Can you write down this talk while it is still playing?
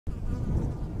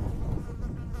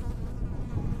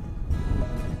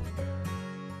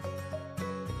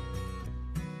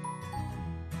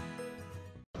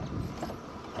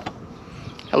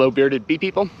Hello bearded bee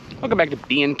people, welcome back to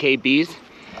B&K Bees.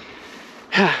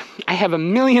 I have a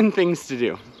million things to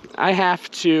do. I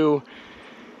have to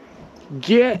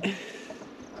get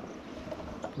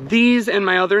these and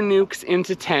my other nucs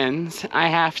into 10s. I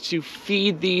have to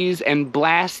feed these and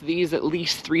blast these at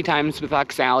least 3 times with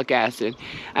oxalic acid.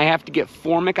 I have to get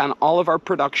formic on all of our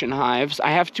production hives.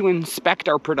 I have to inspect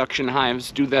our production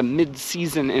hives, do the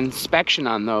mid-season inspection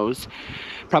on those,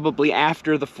 probably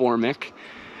after the formic.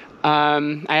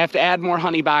 I have to add more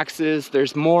honey boxes.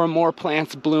 There's more and more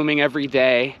plants blooming every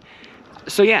day.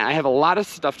 So yeah, I have a lot of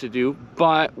stuff to do,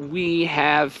 but we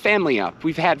have family up.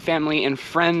 We've had family and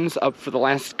friends up for the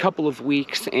last couple of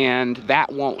weeks, and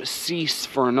that won't cease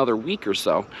for another week or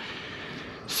so.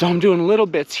 So I'm doing little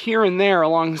bits here and there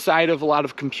alongside of a lot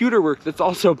of computer work that's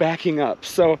also backing up.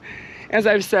 So as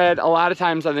I've said a lot of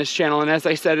times on this channel, and as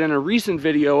I said in a recent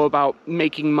video about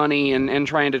making money and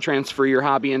trying to transfer your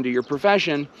hobby into your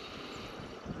profession,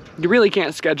 you really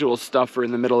can't schedule stuff for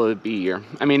in the middle of the bee year.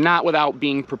 I mean, not without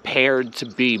being prepared to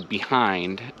be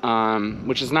behind,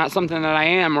 which is not something that I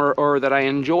am or that I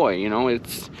enjoy. You know,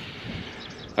 it's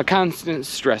a constant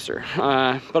stressor.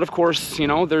 But of course, you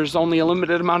know, there's only a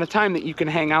limited amount of time that you can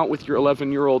hang out with your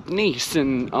 11-year-old niece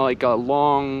in like a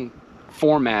long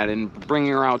format and bring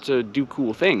her out to do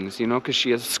cool things, you know, because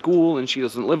she has school and she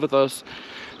doesn't live with us.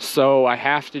 So I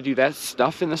have to do that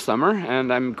stuff in the summer,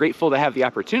 and I'm grateful to have the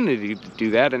opportunity to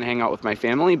do that and hang out with my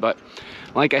family. But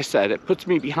like I said, it puts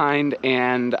me behind,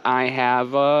 and I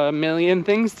have a million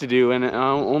things to do and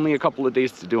only a couple of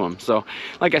days to do them. So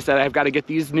like I said, I've got to get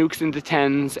these nucs into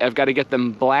 10s, I've got to get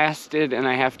them blasted, and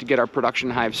I have to get our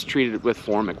production hives treated with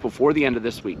formic before the end of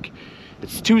this week.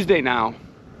 It's Tuesday now.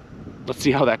 Let's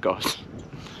see how that goes.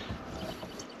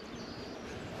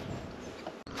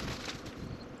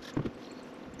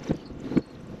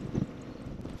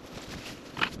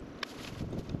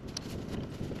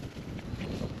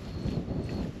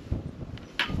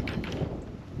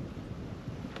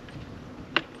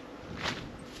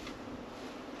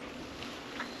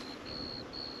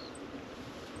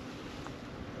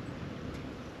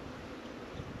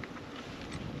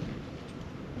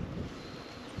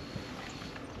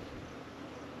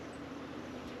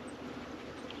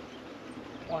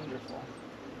 Wonderful.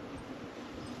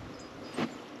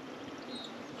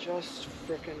 Just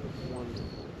frickin'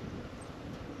 wonderful.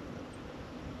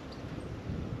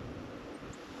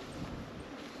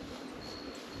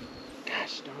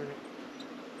 Gosh darn it.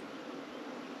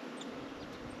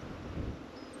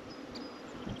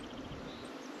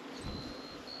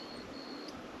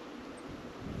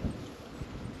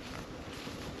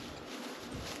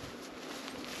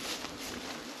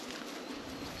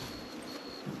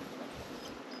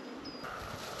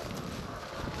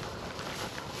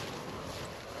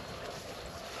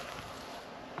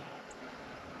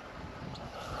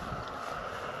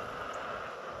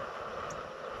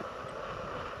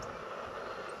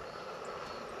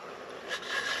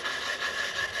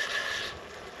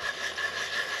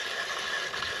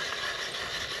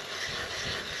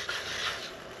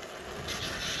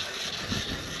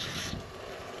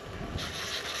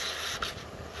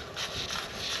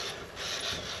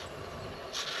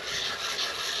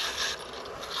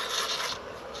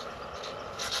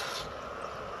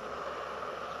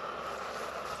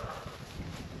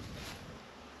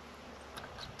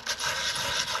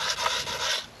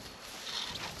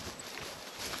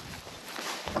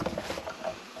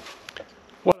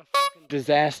 What a fucking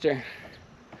disaster.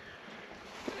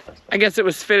 I guess it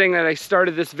was fitting that I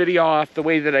started this video off the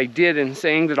way that I did, and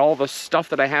saying that all the stuff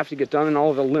that I have to get done and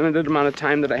all the limited amount of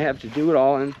time that I have to do it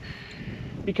all, and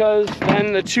because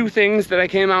then the 2 things that I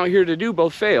came out here to do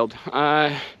both failed.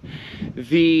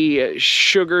 The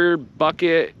sugar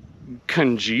bucket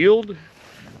congealed,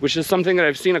 which is something that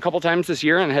I've seen a couple times this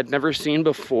year and had never seen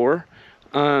before.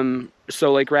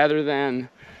 So like, rather than,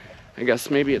 I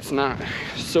guess maybe it's not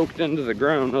soaked into the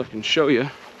ground. I can show you.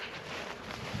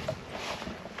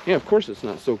 Yeah, of course it's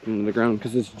not soaked into the ground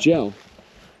because it's gel.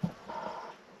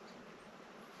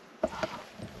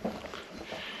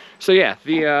 So yeah,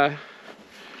 the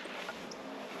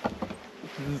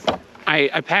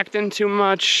I packed in too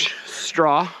much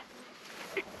straw,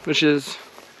 which is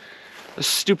a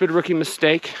stupid rookie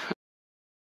mistake.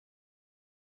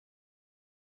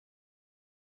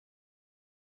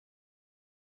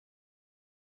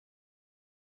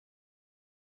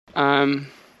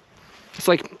 It's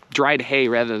like dried hay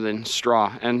rather than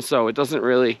straw, and so it doesn't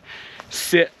really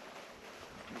sit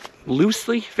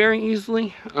loosely very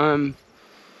easily.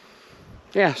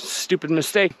 Yeah, stupid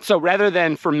mistake. So rather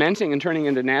than fermenting and turning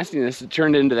into nastiness, it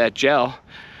turned into that gel.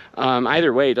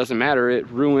 Either way, it doesn't matter. It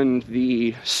ruined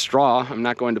the straw. I'm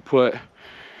not going to put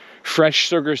fresh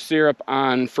sugar syrup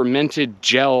on fermented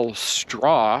gel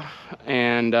straw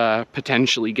and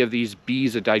potentially give these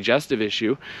bees a digestive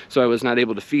issue. So I was not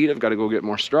able to feed. I've got to go get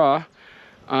more straw.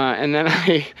 And then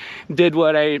I did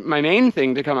what my main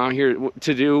thing to come out here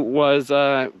to do was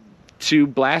to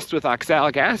blast with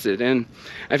oxalic acid. And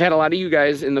I've had a lot of you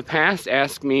guys in the past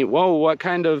ask me, whoa, what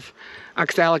kind of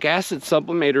oxalic acid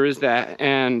sublimator is that?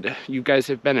 And you guys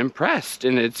have been impressed,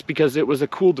 and it's because it was a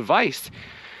cool device.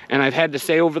 And I've had to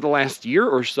say over the last year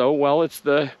or so, well, it's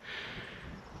the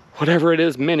whatever it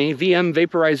is, mini, VM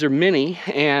vaporizer mini,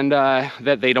 and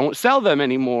that they don't sell them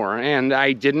anymore. And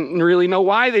I didn't really know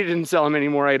why they didn't sell them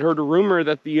anymore. I'd heard a rumor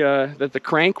that the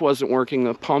crank wasn't working,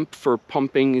 the pump for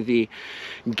pumping the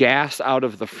gas out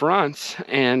of the front,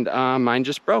 and mine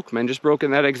just broke. Mine just broke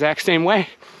in that exact same way.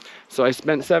 So I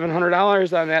spent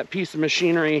 $700 on that piece of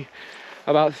machinery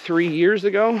about 3 years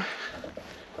ago.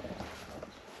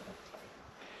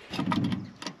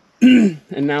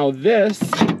 And now this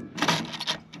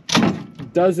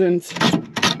doesn't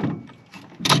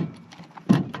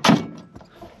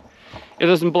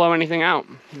blow anything out.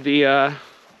 The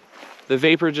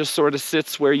vapor just sort of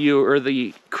sits where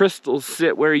the crystals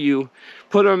sit where you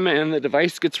put them, and the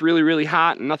device gets really, really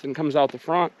hot and nothing comes out the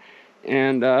front.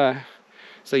 And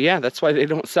so yeah, that's why they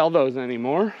don't sell those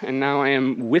anymore. And now I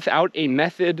am without a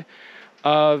method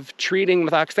of treating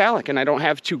with oxalic, and I don't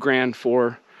have $2,000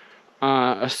 for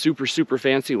a super, super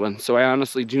fancy one. So I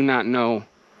honestly do not know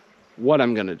what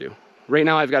I'm gonna do. Right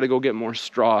now I've got to go get more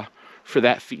straw for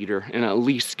that feeder and at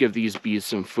least give these bees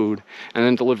some food, and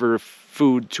then deliver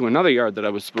food to another yard that I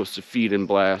was supposed to feed and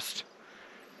blast.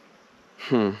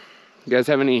 You guys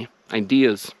have any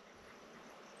ideas?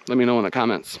 Let me know in the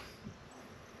comments.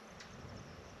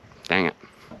 Dang it.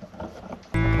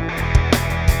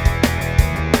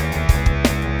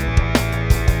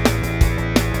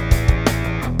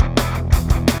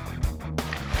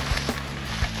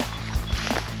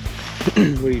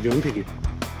 What are you doing, Piggy?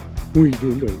 What are you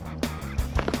doing, buddy?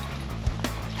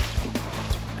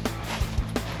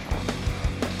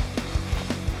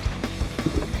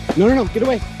 No, no, no, get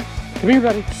away. Come here,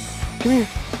 buddy. Come here.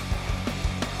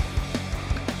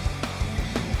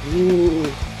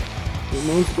 Ooh, your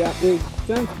mom's got big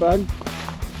sense, bud.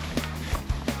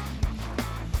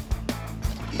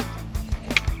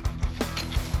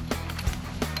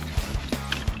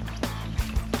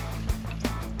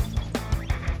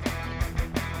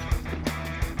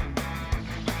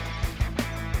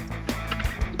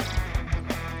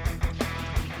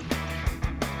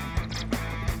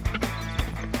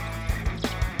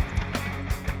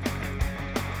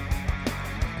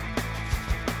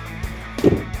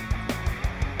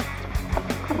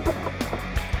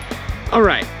 All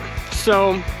right,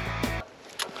 so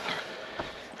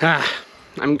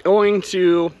I'm going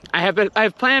to, I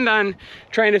have planned on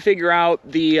trying to figure out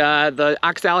the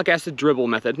oxalic acid dribble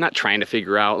method. Not trying to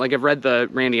figure out, like I've read the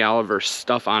Randy Oliver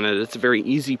stuff on it. It's a very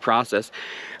easy process.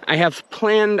 I have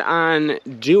planned on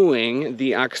doing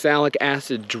the oxalic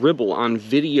acid dribble on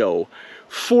video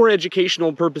for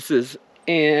educational purposes,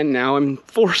 and now I'm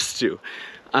forced to.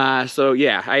 So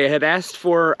yeah, I had asked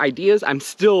for ideas. I'm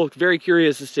still very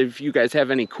curious as to if you guys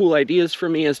have any cool ideas for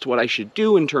me as to what I should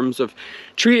do in terms of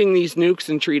treating these nucs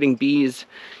and treating bees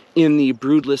in the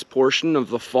broodless portion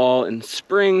of the fall and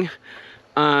spring,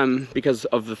 because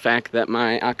of the fact that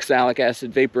my oxalic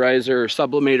acid vaporizer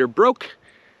sublimator broke.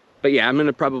 But yeah, I'm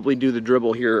gonna probably do the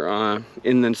dribble here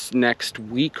in this next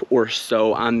week or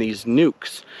so on these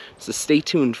nucs. So stay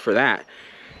tuned for that.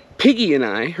 Piggy and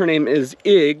I, her name is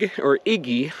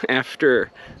Iggy,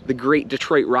 after the great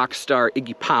Detroit rock star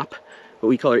Iggy Pop, but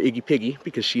we call her Iggy Piggy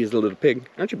because she is a little pig,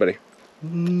 aren't you, buddy?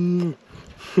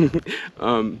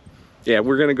 Yeah,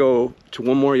 we're gonna go to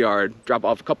one more yard, drop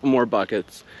off a couple more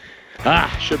buckets.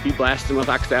 Should be blasting with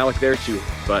oxalic there too,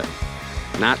 but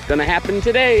not gonna happen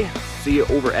today. See you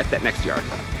over at that next yard.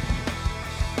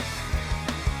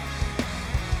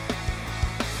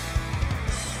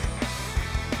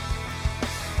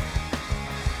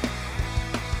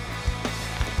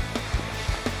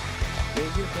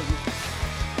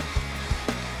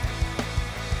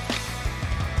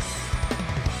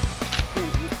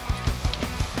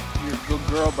 You're a good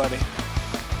girl, buddy.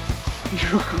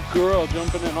 You're a good girl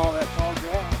jumping in all that tall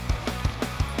grass.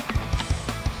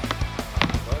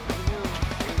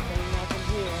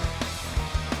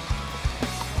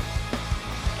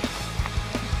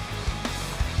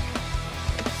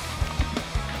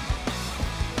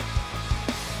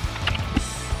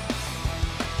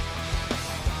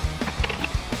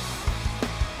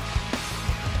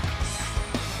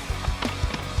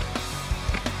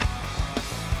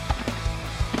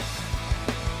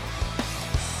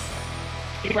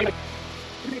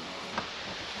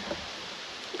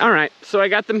 All right, so I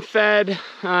got them fed.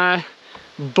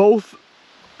 Both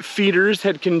feeders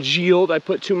had congealed. I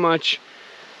put too much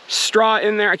straw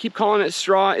in there. I keep calling it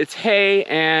straw. It's hay,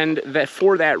 and that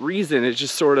for that reason, it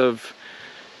just sort of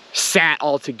sat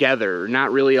all together,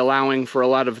 not really allowing for a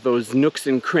lot of those nooks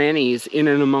and crannies in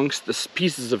and amongst the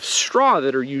pieces of straw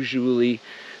that are usually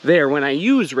there when I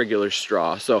use regular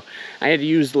straw. So I had to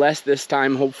use less this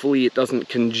time. Hopefully it doesn't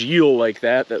congeal like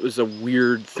that. That was a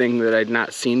weird thing that I'd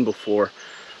not seen before.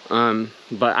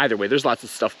 But either way, there's lots of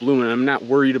stuff blooming. I'm not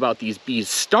worried about these bees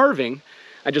starving.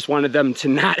 I just wanted them to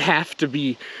not have to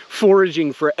be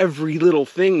foraging for every little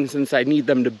thing, since I need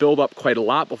them to build up quite a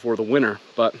lot before the winter.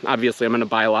 But obviously I'm gonna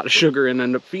buy a lot of sugar and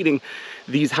end up feeding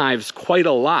these hives quite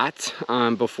a lot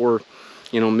before,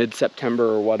 you know, mid-September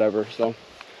or whatever, so.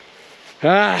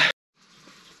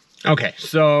 Okay,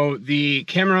 so the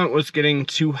camera was getting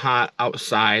too hot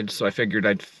outside, so I figured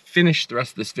I'd finish the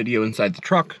rest of this video inside the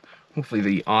truck. Hopefully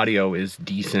the audio is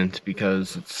decent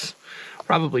because it's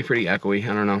probably pretty echoey,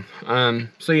 I don't know.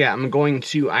 So yeah, I'm going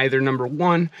to either number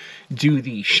one, do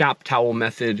the shop towel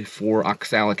method for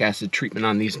oxalic acid treatment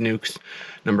on these nucs.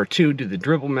 Number two, do the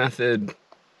dribble method.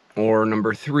 Or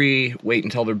number three, wait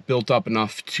until they're built up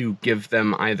enough to give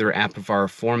them either Apivar or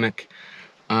Formic.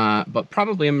 But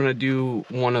probably I'm gonna do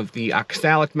one of the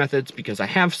oxalic methods because I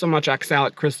have so much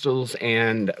oxalic crystals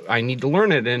and I need to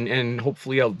learn it, and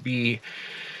hopefully it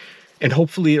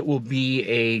will be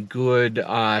a good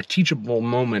teachable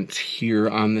moment here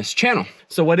on this channel.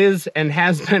 So what is and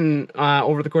has been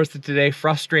over the course of today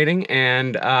frustrating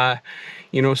and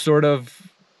you know, sort of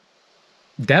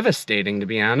devastating, to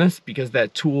be honest, because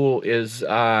that tool is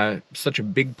such a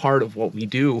big part of what we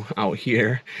do out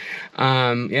here.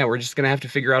 Yeah, we're just gonna have to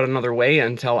figure out another way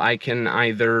until I can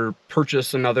either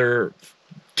purchase another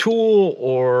tool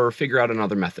or figure out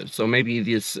another method. So maybe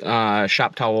this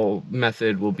shop towel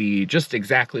method will be just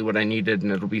exactly what I needed,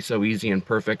 and it'll be so easy and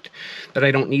perfect that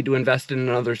I don't need to invest in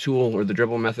another tool or the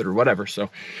dribble method or whatever. So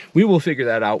we will figure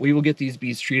that out. We will get these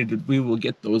bees treated. We will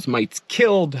get those mites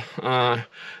killed. I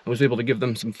was able to give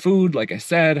them some food. Like I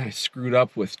said, I screwed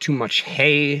up with too much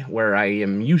hay where I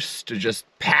am used to just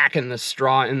packing the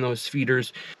straw in those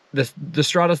feeders. The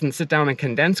straw doesn't sit down and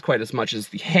condense quite as much as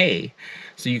the hay,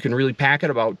 so you can really pack it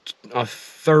about a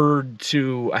third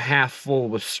to a half full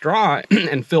with straw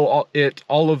and fill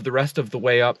all of the rest of the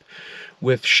way up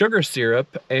with sugar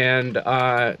syrup, and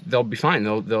they'll be fine.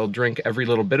 They'll drink every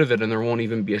little bit of it, and there won't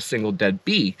even be a single dead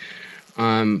bee.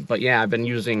 But yeah, I've been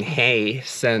using hay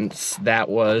since that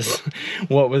was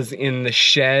what was in the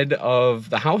shed of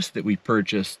the house that we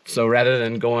purchased. So rather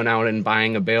than going out and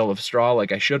buying a bale of straw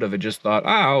like I should have, I just thought,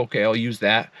 oh, okay, I'll use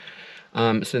that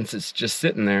since it's just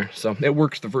sitting there. So it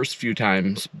worked the first few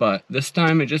times, but this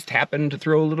time I just happened to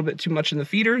throw a little bit too much in the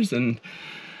feeders, and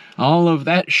all of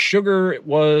that sugar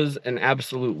was an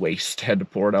absolute waste. Had to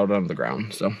pour it out on the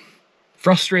ground. So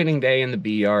frustrating day in the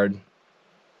bee yard,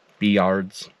 bee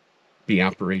yards.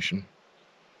 Operation.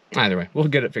 Either way, we'll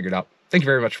get it figured out. Thank you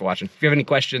very much for watching. If you have any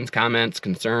questions, comments,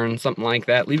 concerns, something like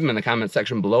that, leave them in the comment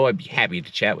section below. I'd be happy to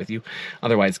chat with you.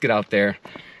 Otherwise, get out there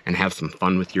and have some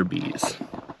fun with your bees.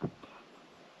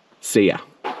 See ya.